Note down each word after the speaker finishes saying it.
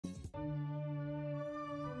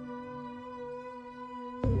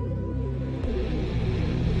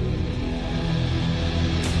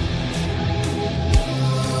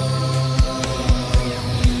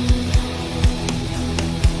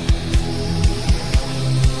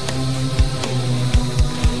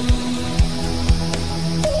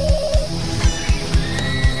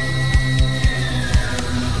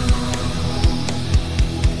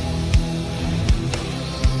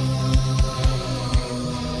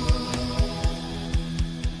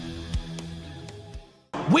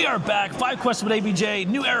We are back. 5 Questions with ABJ,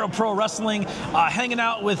 New Era Pro Wrestling, hanging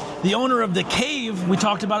out with the owner of The Cave. We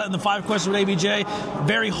talked about it in the 5 Questions with ABJ.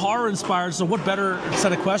 Very horror inspired, so what better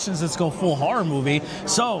set of questions? Let's go full horror movie.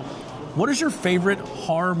 So, what is your favorite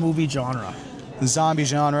horror movie genre? The zombie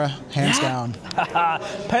genre, hands down.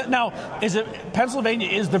 Now, is it Pennsylvania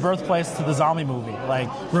is the birthplace to the zombie movie? Like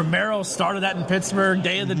Romero started that in Pittsburgh.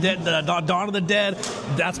 Day of the Dead, Dawn of the Dead.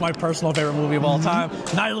 That's my personal favorite movie of all time.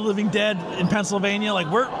 Night of the Living Dead in Pennsylvania. Like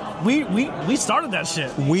we started that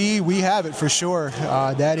shit. We have it for sure.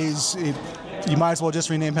 That is. You might as well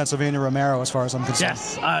just rename Pennsylvania Romero, as far as I'm concerned.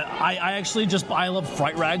 Yes, I love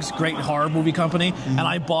Fright Rags, great horror movie company, and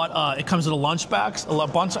I bought. It comes in a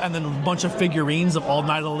lunchbox, and then a bunch of figurines of all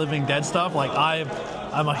Night of the Living Dead stuff. Like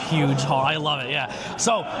I'm a huge horror. I love it. Yeah.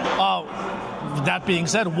 So, that being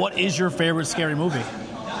said, what is your favorite scary movie?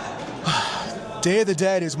 Day of the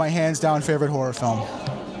Dead is my hands down favorite horror film.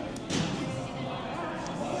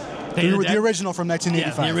 The original from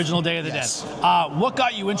 1985. Yeah, the original Day of the Dead. What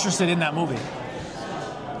got you interested in that movie?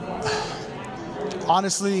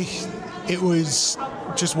 Honestly, it was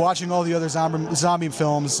just watching all the other zombie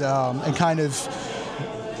films and kind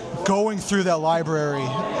of going through that library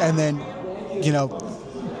and then,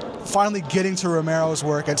 finally getting to Romero's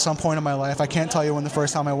work at some point in my life. I can't tell you when the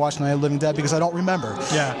first time I watched Night of the Living Dead because I don't remember.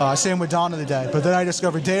 Yeah. Same with Dawn of the Dead. But then I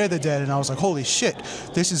discovered Day of the Dead, and I was like, holy shit,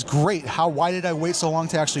 this is great. Why did I wait so long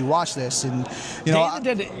to actually watch this? And Day of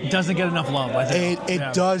the Dead doesn't get enough love, I think.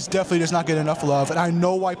 It definitely does not get enough love. And I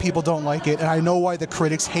know why people don't like it, and I know why the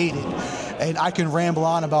critics hate it. And I can ramble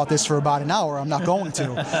on about this for about an hour. I'm not going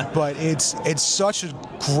to. But it's such a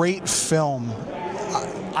great film.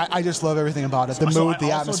 I just love everything about it. The mood,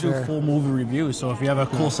 the atmosphere. I also do full movie reviews, so if you have a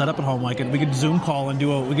cool setup at home, we could Zoom call and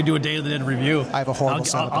we could do a Day of the Dead review. I have a horrible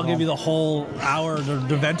setup. I'll give you the whole hour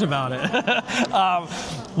to vent about it.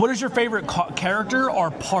 What is your favorite character or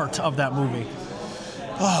part of that movie?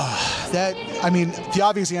 The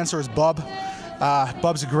obvious answer is Bub.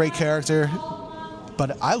 Bub's a great character,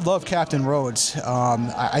 but I love Captain Rhodes.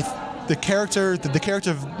 The character,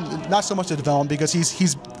 not so much the development because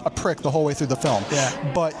he's a prick the whole way through the film.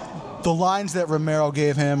 Yeah. But the lines that Romero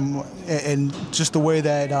gave him and just the way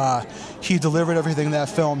that he delivered everything in that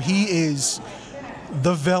film, he is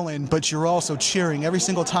the villain, but you're also cheering every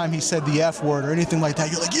single time he said the F word or anything like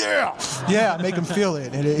that. You're like, yeah, make him feel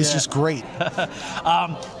it, and it's just great.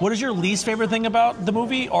 What is your least favorite thing about the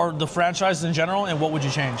movie or the franchise in general, and what would you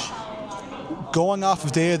change? Going off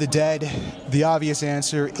of Day of the Dead, the obvious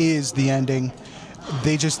answer is the ending.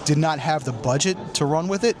 They just did not have the budget to run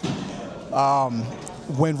with it.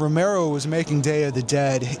 When Romero was making Day of the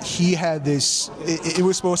Dead, he had this, it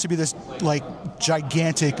was supposed to be this like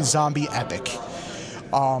gigantic zombie epic.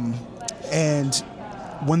 And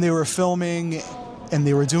when they were filming and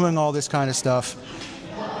they were doing all this kind of stuff,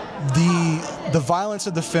 the violence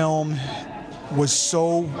of the film was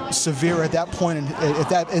so severe at that point in the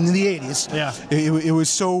 80s. Yeah. It was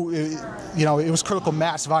so, it was critical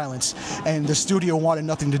mass violence, and the studio wanted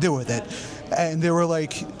nothing to do with it. And they were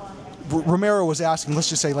like, Romero was asking, let's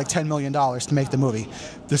just say like $10 million to make the movie.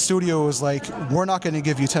 The studio was like, we're not going to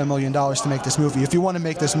give you $10 million to make this movie. If you want to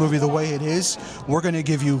make this movie the way it is, we're going to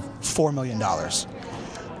give you $4 million.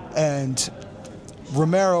 And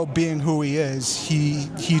Romero, being who he is, he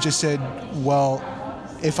just said, well,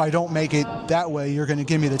 if I don't make it that way, you're going to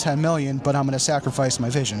give me the $10 million, but I'm going to sacrifice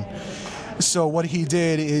my vision. So what he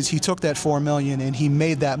did is he took that $4 million and he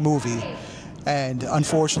made that movie. And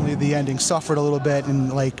unfortunately, the ending suffered a little bit,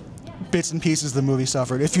 and like bits and pieces of the movie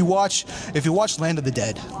suffered. If you watch Land of the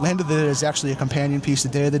Dead is actually a companion piece to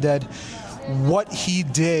Day of the Dead. What he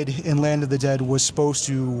did in Land of the Dead was supposed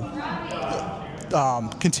to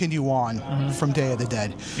continue on from Day of the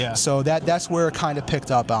Dead. Yeah. So that's where it kind of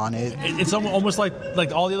picked up on it. It's almost like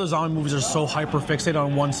all the other zombie movies are so hyper fixated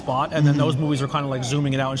on one spot, and then those movies are kind of like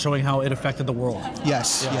zooming it out and showing how it affected the world.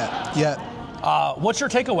 Yes. Yeah. What's your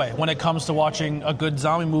takeaway when it comes to watching a good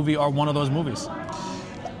zombie movie or one of those movies?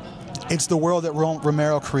 It's the world that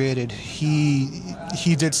Romero created. He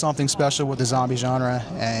did something special with the zombie genre,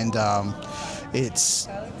 and it's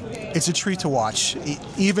a treat to watch.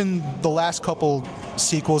 Even the last couple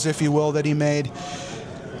sequels, if you will, that he made,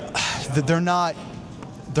 they're not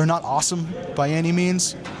awesome by any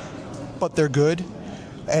means, but they're good,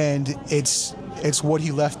 and it's what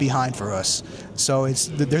he left behind for us. So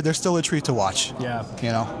they're still a treat to watch. Yeah.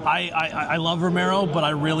 I love Romero, but I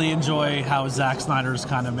really enjoy how Zack Snyder's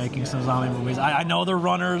kind of making some zombie movies. I know the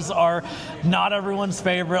Runners are not everyone's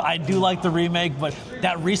favorite. I do like the remake, but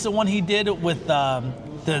that recent one he did with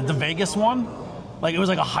the Vegas one, Like it was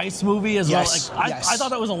like a heist movie as Yes, well. Like yes. I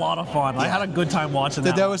thought that was a lot of fun. I had a good time watching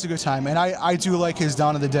that. That was a good time, and I do like his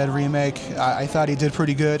Dawn of the Dead remake. I thought he did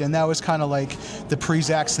pretty good, and that was kind of like the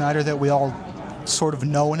pre-Zack Snyder that we all sort of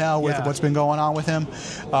know now with what's been going on with him.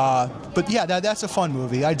 But yeah, that's a fun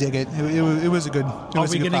movie. I dig it. It was a good. Are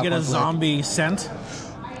we going to get a zombie scent?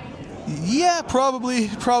 Yeah, probably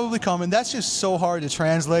coming. That's just so hard to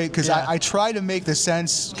translate because I try to make the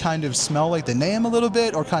scents kind of smell like the name a little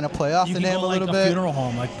bit or kind of play off the name a little bit. Like a funeral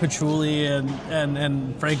home, like patchouli and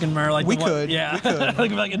Frankenmuir. Like we could.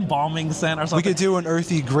 like embalming scent or something. We could do an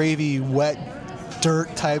earthy, gravy, wet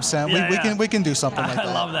dirt type scent. We can do something like that.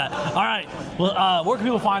 I love that. All right. Well, where can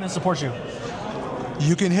people find and support you?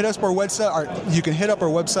 You can hit us our website. You can hit up our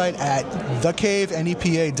website at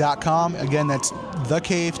thecavenepa.com. Again, that's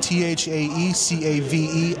thecave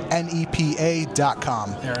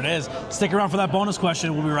THAECAVENEPA.com. There it is. Stick around for that bonus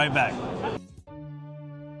question. We'll be right back.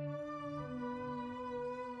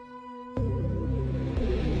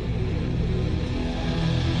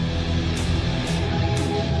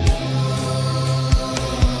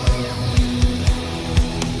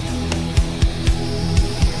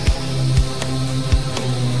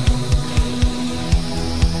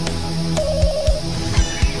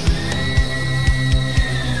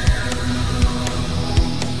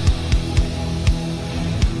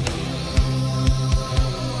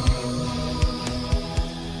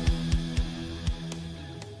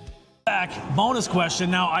 Bonus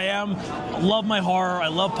question. Now, I love my horror. I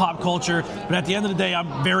love pop culture, but at the end of the day,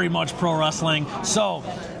 I'm very much pro wrestling. So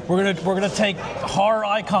we're gonna take horror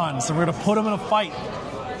icons and we're gonna put them in a fight.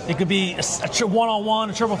 It could be a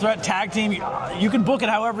one-on-one, a triple threat, tag team. You can book it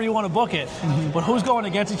however you want to book it. But who's going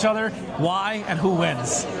against each other? Why and who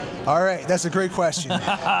wins? All right, that's a great question.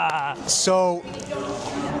 So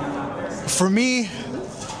for me,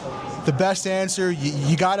 the best answer,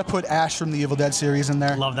 you got to put Ash from the Evil Dead series in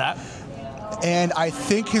there. Love that. And I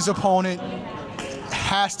think his opponent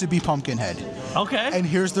has to be Pumpkinhead. Okay. And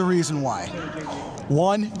here's the reason why.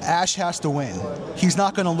 One, Ash has to win. He's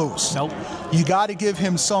not going to lose. Nope. You got to give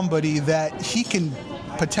him somebody that he can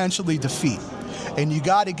potentially defeat. And you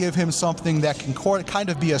got to give him something that can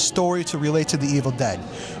kind of be a story to relate to the Evil Dead.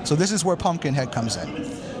 So this is where Pumpkinhead comes in.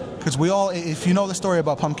 Because we all, if you know the story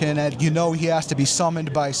about Pumpkinhead, you know he has to be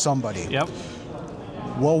summoned by somebody. Yep.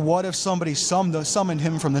 Well, what if somebody summoned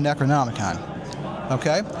him from the Necronomicon?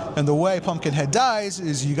 Okay? And the way Pumpkinhead dies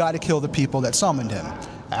is you got to kill the people that summoned him.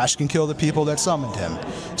 Ash can kill the people that summoned him.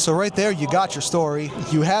 So right there, you got your story.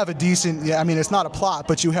 You have a decent, I mean, it's not a plot,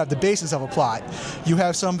 but you have the basis of a plot. You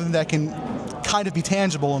have something that can kind of be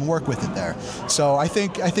tangible and work with it there. So I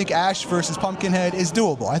think Ash versus Pumpkinhead is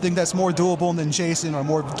doable. I think that's more doable than Jason or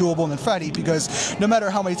more doable than Freddy because no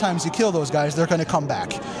matter how many times you kill those guys, they're going to come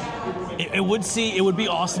back. It would be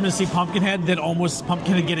awesome to see Pumpkinhead, then almost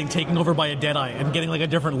Pumpkinhead getting taken over by a Deadeye and getting like a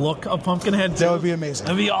different look of Pumpkinhead too. That would be amazing.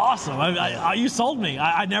 That'd be awesome. You sold me.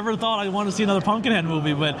 I never thought I'd want to see another Pumpkinhead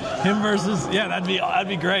movie, but him versus that'd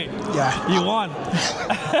be great. Yeah, you won.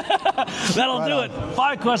 That'll do it.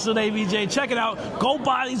 5 questions on ABJ. Check it out. Go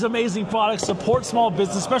buy these amazing products. Support small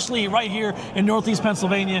business, especially right here in Northeast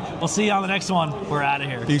Pennsylvania. We'll see you on the next one. We're out of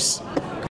here. Peace.